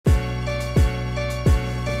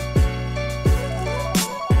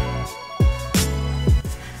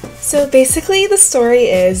So basically the story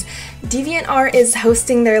is Deviantart is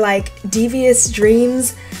hosting their like Devious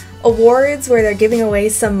Dreams Awards where they're giving away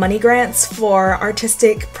some money grants for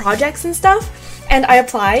artistic projects and stuff, and I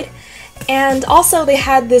applied. And also they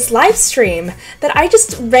had this live stream that I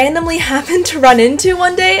just randomly happened to run into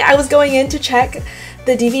one day. I was going in to check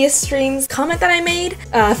the Devious Dreams comment that I made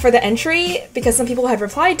for the entry because some people had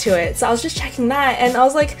replied to it. So I was just checking that and I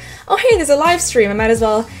was like, oh hey, there's a live stream, I might as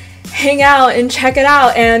well hang out and check it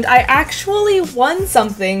out. And I actually won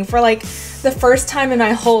something for like the first time in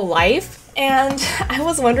my whole life, and I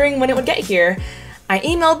was wondering when it would get here. I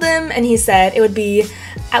emailed them and he said it would be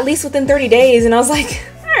at least within 30 days, and I was like,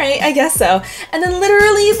 alright, I guess so. And then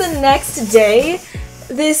literally the next day,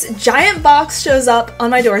 this giant box shows up on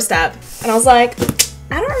my doorstep, and I was like,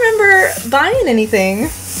 I don't remember buying anything.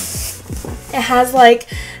 It has like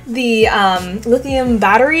the lithium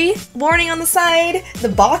battery warning on the side. The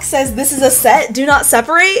box says this is a set, do not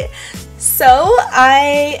separate. So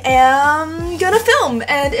I am gonna film,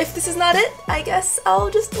 and if this is not it, I guess I'll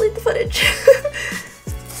just delete the footage.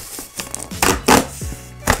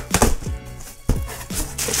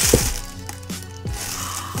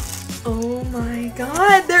 Oh my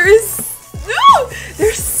god, there's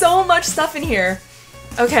so much stuff in here.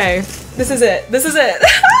 Okay, this is it. This is it.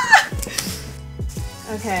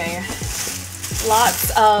 Okay,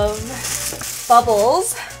 lots of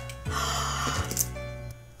bubbles.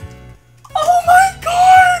 Oh my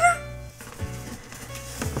god!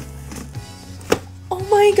 Oh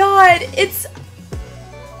my god, it's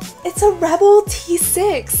a Rebel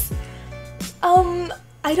T6.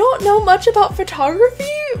 I don't know much about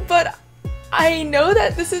photography, but I know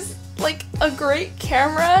that this is like a great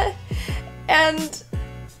camera, and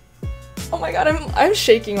oh my god, I'm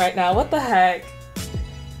shaking right now. What the heck?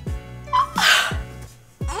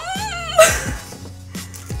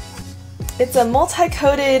 It's a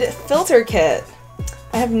multi-coated filter kit.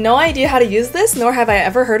 I have no idea how to use this, nor have I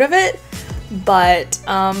ever heard of it, but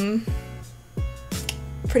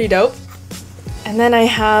pretty dope. And then I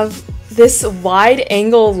have this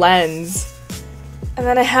wide-angle lens. And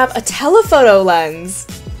then I have a telephoto lens.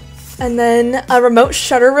 And then a remote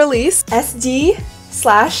shutter release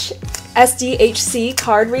SD/SDHC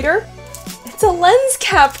card reader. It's a lens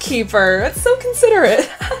cap keeper. That's so considerate.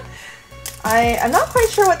 I'm not quite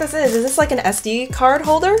sure what this is. Is this like an SD card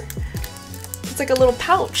holder? It's like a little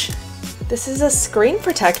pouch. This is a screen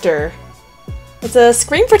protector. It's a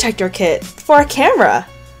screen protector kit for a camera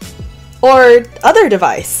or other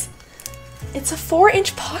device. It's a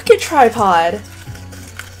 4-inch pocket tripod.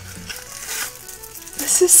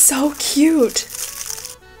 This is so cute.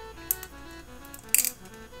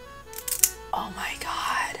 Oh my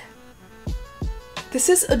god. This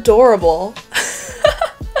is adorable.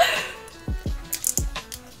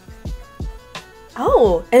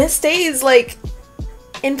 Oh, and it stays like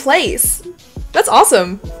in place. That's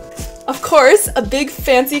awesome. Of course, a big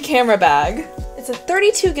fancy camera bag. It's a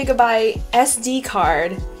 32GB SD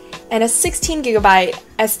card and a 16GB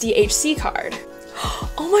SDHC card.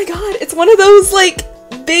 Oh my god, it's one of those like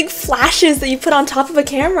big flashes that you put on top of a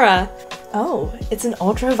camera. Oh, it's an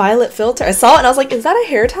ultraviolet filter. I saw it and I was like, is that a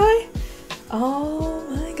hair tie? Oh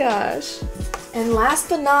my gosh. And last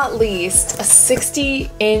but not least, a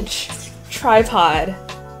 60-inch tripod.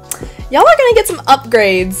 Y'all are gonna get some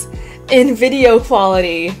upgrades in video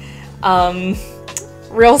quality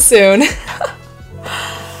real soon.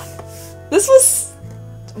 This was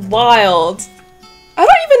wild. I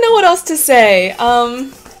don't even know what else to say.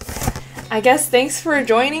 I guess thanks for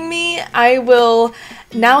joining me. I will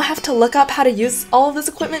now have to look up how to use all of this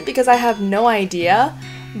equipment because I have no idea.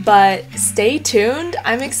 But stay tuned.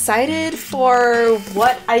 I'm excited for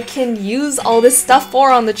what I can use all this stuff for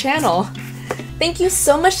on the channel. Thank you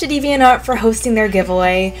so much to Deviantart for hosting their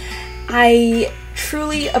giveaway. I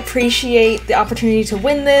truly appreciate the opportunity to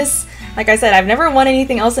win this. Like I said, I've never won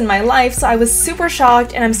anything else in my life, so I was super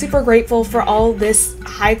shocked and I'm super grateful for all this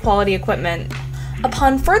high quality equipment.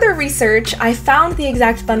 Upon further research, I found the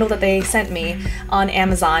exact bundle that they sent me on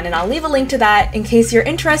Amazon, and I'll leave a link to that in case you're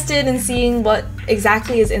interested in seeing what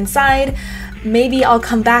exactly is inside. Maybe I'll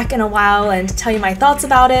come back in a while and tell you my thoughts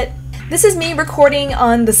about it. This is me recording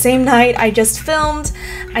on the same night I just filmed.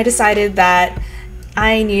 I decided that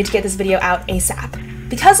I needed to get this video out ASAP.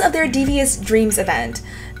 Because of their Devious Dreams event,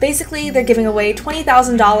 basically they're giving away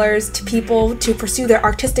 $20,000 to people to pursue their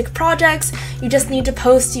artistic projects. You just need to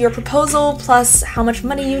post your proposal plus how much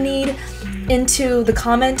money you need into the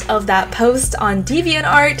comment of that post on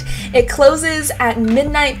Deviantart. It closes at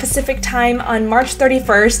midnight Pacific time on March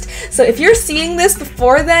 31st, so if you're seeing this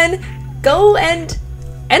before then, go and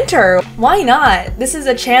enter. Why not? This is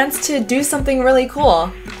a chance to do something really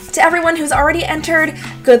cool. To everyone who's already entered,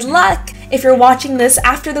 good luck! If you're watching this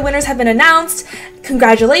after the winners have been announced,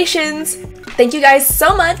 congratulations! Thank you guys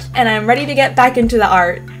so much, and I'm ready to get back into the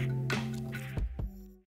art.